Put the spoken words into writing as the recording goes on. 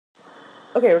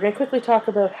Okay, we're going to quickly talk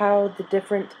about how the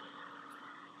different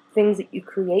things that you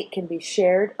create can be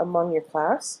shared among your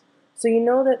class. So you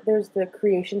know that there's the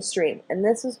creation stream, and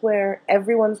this is where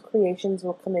everyone's creations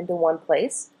will come into one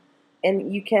place,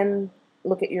 and you can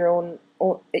look at your own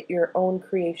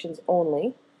creations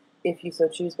only, if you so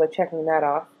choose, by checking that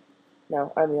off.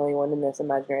 Now, I'm the only one in this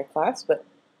imaginary class, but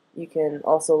you can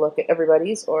also look at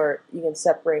everybody's, or you can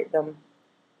separate them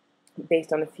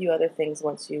based on a few other things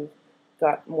once you've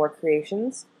got more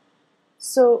creations.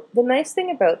 So the nice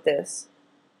thing about this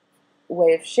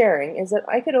way of sharing is that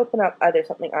I could open up either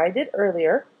something I did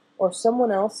earlier or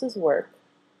someone else's work,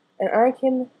 and I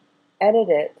can edit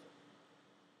it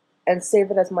and save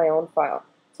it as my own file.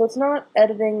 So it's not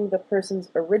editing the person's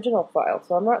original file,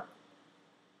 so I'm not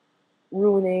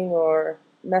ruining or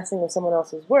messing with someone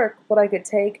else's work, but I could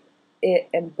take it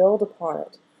and build upon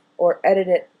it or edit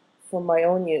it for my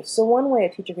own use. So one way a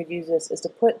teacher could use this is to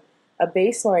put a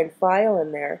baseline file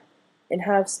in there and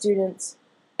have students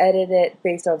edit it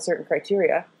based on certain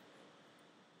criteria.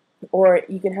 Or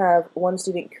you can have one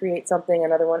student create something,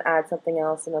 another one add something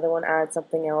else, another one add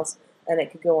something else, and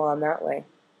it could go on that way.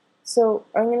 So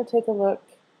I'm going to take a look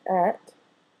at,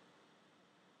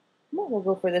 well, we'll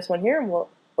go for this one here, and we'll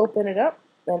open it up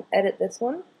and edit this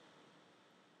one.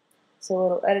 So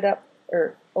it'll edit up,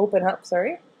 or open up,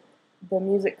 sorry, the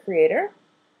music creator.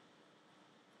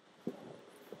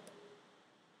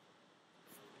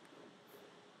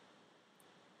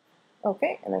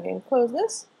 Okay, and I can close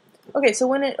this. Okay, so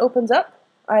when it opens up,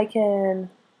 I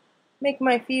can make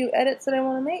my few edits that I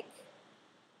want to make.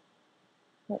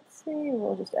 Let's see,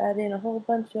 we'll just add in a whole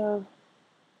bunch of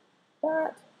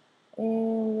that,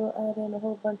 and we'll add in a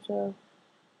whole bunch of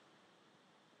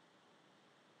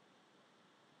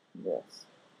this.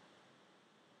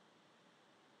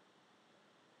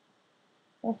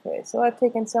 Okay, so I've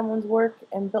taken someone's work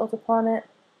and built upon it,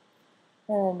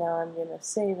 and now I'm going to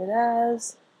save it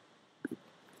as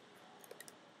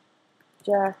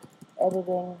Jack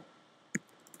editing,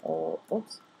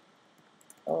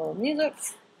 music,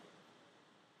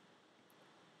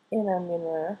 and I'm going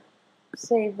to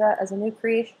save that as a new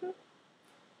creation.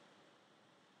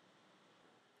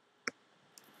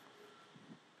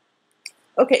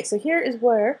 Okay, so here is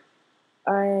where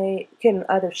I can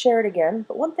either share it again,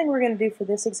 but one thing we're going to do for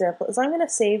this example is I'm going to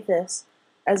save this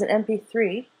as an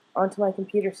MP3 onto my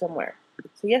computer somewhere.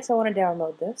 So yes, I want to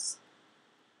download this.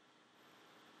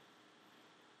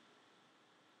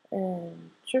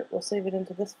 And sure, we'll save it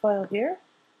into this file here.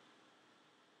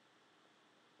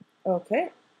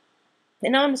 Okay.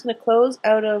 And now I'm just going to close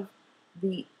out of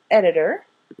the editor.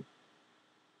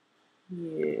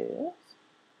 Yes.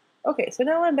 Okay, so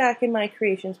now I'm back in my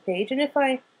creations page, and if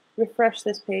I refresh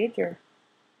this page or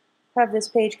have this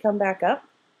page come back up,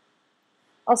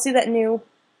 I'll see that new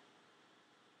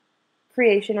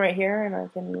creation right here, and I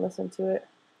can listen to it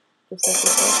just like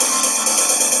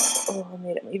this. Oh, I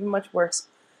made it even much worse.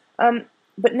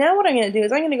 But now what I'm going to do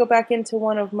is I'm going to go back into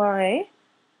one of my,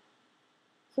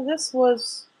 so this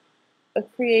was a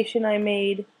creation I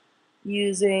made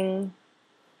using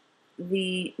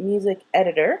the music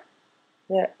editor,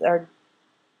 that our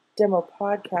demo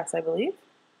podcast, I believe.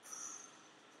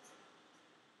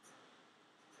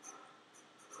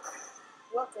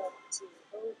 Welcome to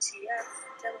OTF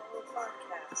Demo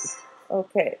Podcast.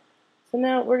 Okay, so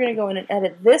now we're going to go in and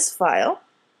edit this file.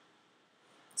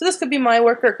 So this could be my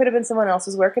work, or it could have been someone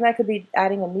else's work, and I could be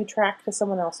adding a new track to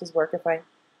someone else's work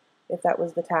if that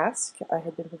was the task I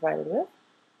had been provided with.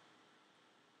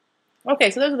 Okay,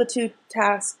 so those are the two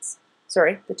tracks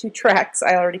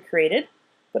I already created.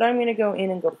 But I'm going to go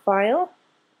in and go File,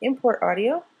 Import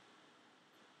Audio,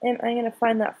 and I'm going to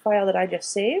find that file that I just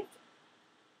saved.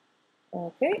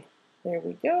 Okay, there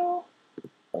we go.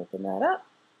 Open that up.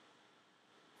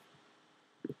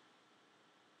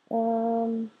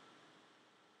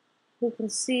 You can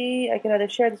see I can either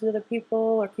share this with other people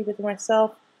or keep it to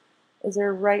myself. Is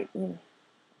there I'm going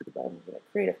to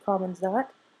Creative Commons that.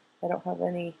 I don't have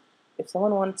any. If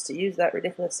someone wants to use that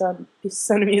ridiculous piece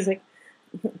of music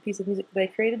that I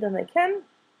created, then they can.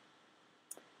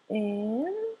 And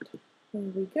here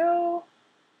we go.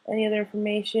 Any other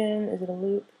information? Is it a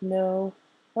loop? No.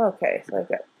 Okay, so I've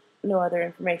got no other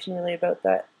information really about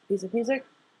that piece of music.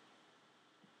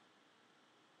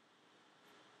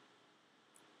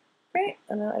 Great,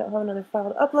 and now I don't have another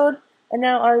file to upload. And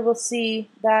now I will see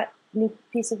that new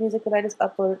piece of music that I just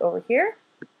uploaded over here.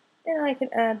 And I can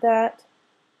add that,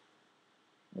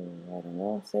 I don't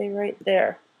know, say right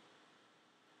there.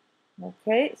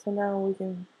 Okay, so now we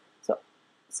can, so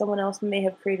someone else may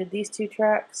have created these two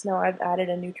tracks. Now I've added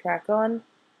a new track on.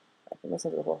 I can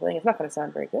listen to the whole thing. It's not going to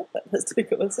sound very good, but let's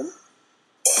take a listen.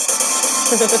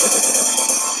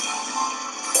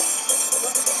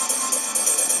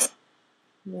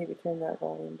 Maybe turn that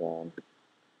volume down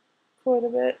quite a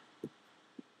bit.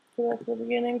 Go back to the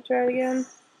beginning, try it again.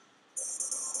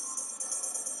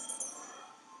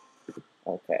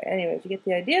 Okay, anyways, you get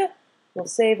the idea. We'll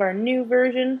save our new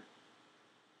version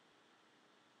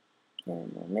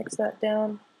and we'll mix that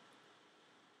down.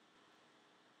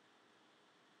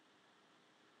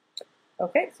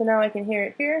 Okay, so now I can hear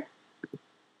it here.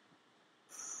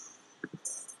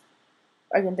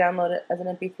 I can download it as an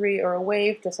MP3 or a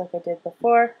WAV, just like I did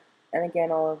before, and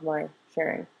again, all of my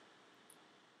sharing.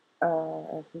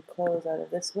 I can close out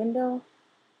of this window.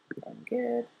 I'm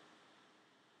good.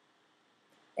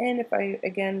 And if I,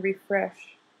 again,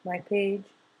 refresh my page,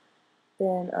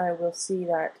 then I will see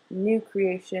that new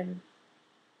creation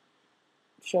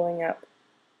showing up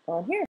on here.